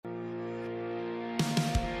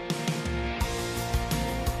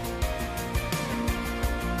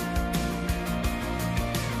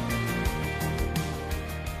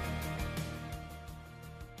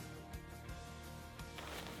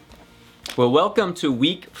Well, welcome to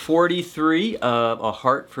week 43 of A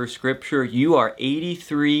Heart for Scripture. You are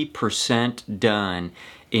 83% done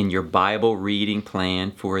in your Bible reading plan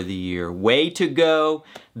for the year. Way to go.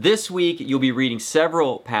 This week, you'll be reading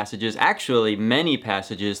several passages, actually many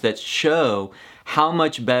passages that show how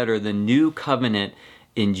much better the new covenant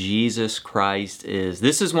in Jesus Christ is.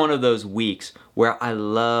 This is one of those weeks where I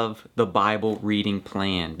love the Bible reading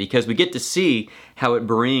plan because we get to see how it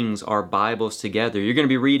brings our Bibles together. You're going to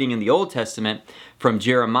be reading in the Old Testament from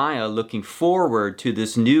Jeremiah, looking forward to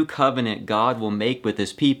this new covenant God will make with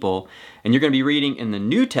His people. And you're going to be reading in the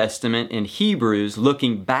New Testament in Hebrews,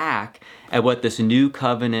 looking back at what this new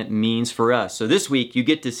covenant means for us. So this week you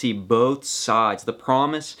get to see both sides, the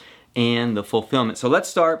promise and the fulfillment. So let's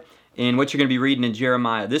start in what you're going to be reading in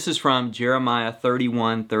Jeremiah. This is from Jeremiah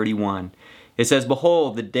 31:31. It says,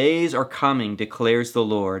 "Behold, the days are coming, declares the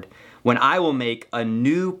Lord, when I will make a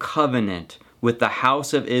new covenant with the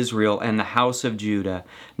house of Israel and the house of Judah,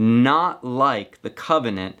 not like the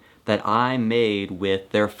covenant that I made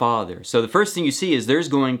with their fathers." So the first thing you see is there's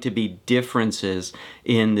going to be differences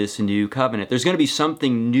in this new covenant. There's going to be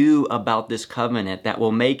something new about this covenant that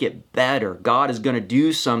will make it better. God is going to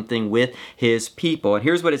do something with His people. And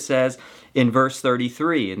here's what it says in verse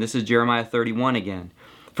 33, and this is Jeremiah 31 again.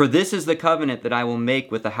 "For this is the covenant that I will make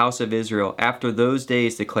with the house of Israel after those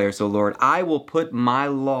days, declares the Lord. I will put my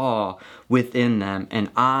law within them, and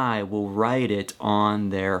I will write it on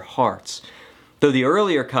their hearts." Though the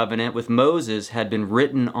earlier covenant with Moses had been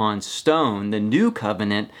written on stone, the new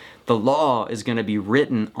covenant, the law, is going to be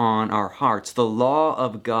written on our hearts. The law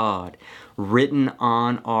of God written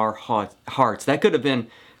on our hearts. That could have been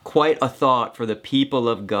quite a thought for the people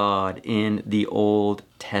of God in the Old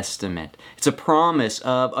Testament. It's a promise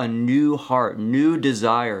of a new heart, new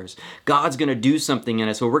desires. God's going to do something in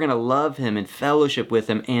us, so we're going to love Him and fellowship with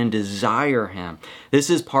Him and desire Him. This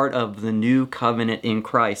is part of the new covenant in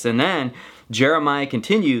Christ. And then Jeremiah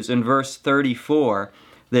continues in verse 34,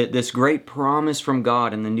 this great promise from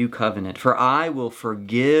God in the new covenant. "For I will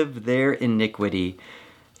forgive their iniquity,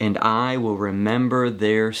 and I will remember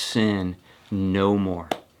their sin no more."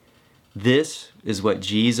 This is what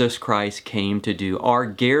Jesus Christ came to do. Our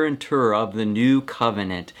guarantor of the new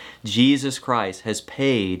covenant, Jesus Christ, has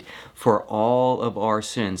paid for all of our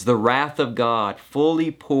sins. The wrath of God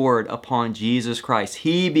fully poured upon Jesus Christ.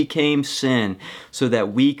 He became sin so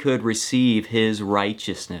that we could receive His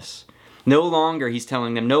righteousness. No longer, He's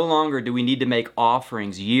telling them, no longer do we need to make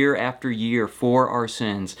offerings year after year for our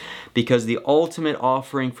sins, because the ultimate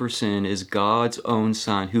offering for sin is God's own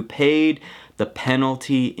Son, who paid the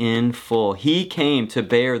penalty in full. He came to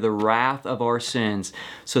bear the wrath of our sins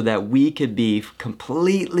so that we could be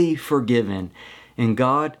completely forgiven. And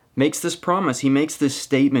God makes this promise. He makes this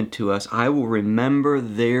statement to us: I will remember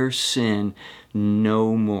their sin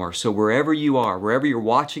no more. So wherever you are, wherever you're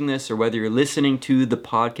watching this or whether you're listening to the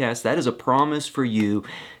podcast, that is a promise for you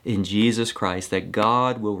in Jesus Christ, that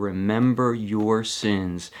God will remember your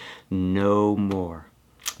sins no more.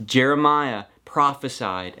 Jeremiah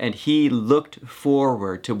prophesied, and he looked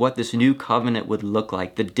forward to what this new covenant would look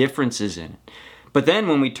like, the differences in it. But then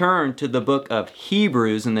when we turn to the book of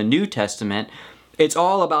Hebrews in the New Testament, it's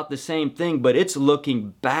all about the same thing, but it's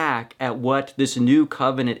looking back at what this new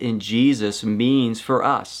covenant in Jesus means for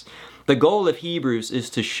us. The goal of Hebrews is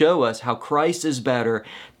to show us how Christ is better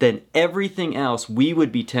than everything else we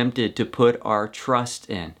would be tempted to put our trust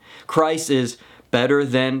in. Christ is better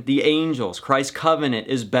than the angels. Christ's covenant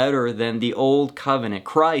is better than the old covenant.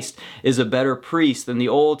 Christ is a better priest than the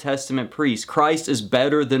Old Testament priest. Christ is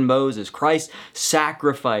better than Moses. Christ's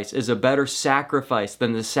sacrifice is a better sacrifice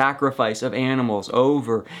than the sacrifice of animals,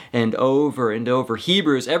 over and over and over.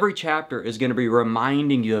 Hebrews, every chapter is going to be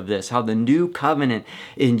reminding you of this, how the new covenant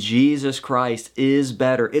in Jesus Christ is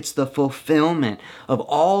better. It's the fulfillment of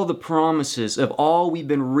all the promises of all we've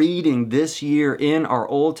been reading this year in our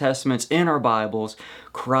Old Testaments, in our Bible.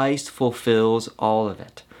 Christ fulfills all of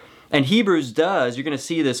it. And Hebrews does, you're going to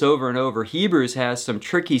see this over and over, Hebrews has some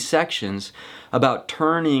tricky sections about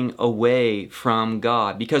turning away from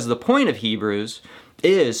God. Because the point of Hebrews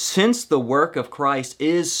is, since the work of Christ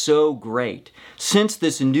is so great, since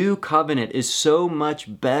this new covenant is so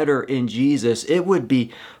much better in Jesus, it would be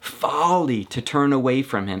folly to turn away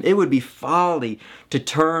from Him. It would be folly to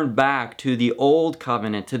turn back to the old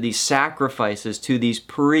covenant, to these sacrifices, to these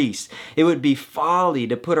priests. It would be folly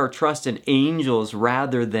to put our trust in angels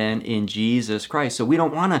rather than in Jesus Christ. So we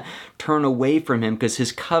don't want to turn away from Him because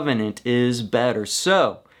His covenant is better.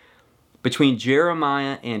 So, between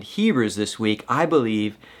Jeremiah and Hebrews this week, I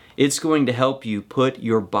believe it's going to help you put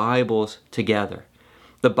your Bibles together.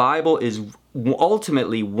 The Bible is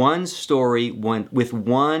ultimately one story with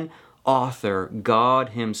one author, God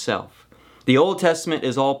himself. The Old Testament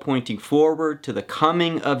is all pointing forward to the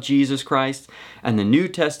coming of Jesus Christ, and the New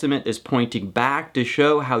Testament is pointing back to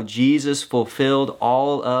show how Jesus fulfilled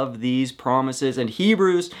all of these promises. And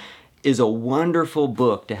Hebrews is a wonderful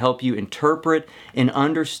book to help you interpret and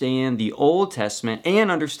understand the Old Testament and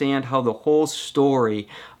understand how the whole story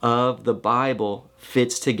of the Bible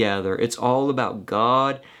fits together. It's all about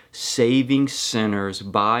God saving sinners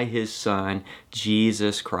by his Son,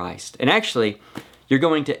 Jesus Christ. And actually, you're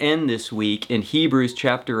going to end this week in Hebrews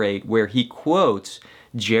chapter 8, where he quotes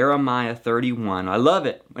Jeremiah 31. I love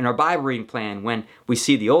it in our Bible reading plan when we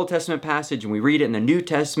see the Old Testament passage and we read it in the New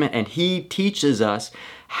Testament, and he teaches us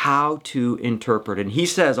how to interpret. And he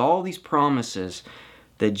says all these promises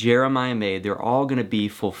that Jeremiah made, they're all going to be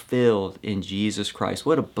fulfilled in Jesus Christ.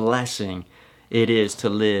 What a blessing it is to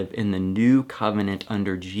live in the new covenant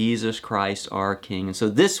under Jesus Christ our King. And so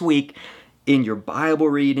this week, in your Bible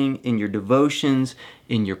reading, in your devotions,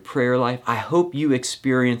 in your prayer life, I hope you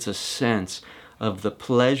experience a sense of the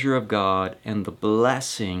pleasure of God and the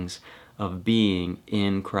blessings of being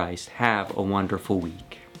in Christ. Have a wonderful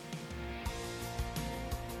week.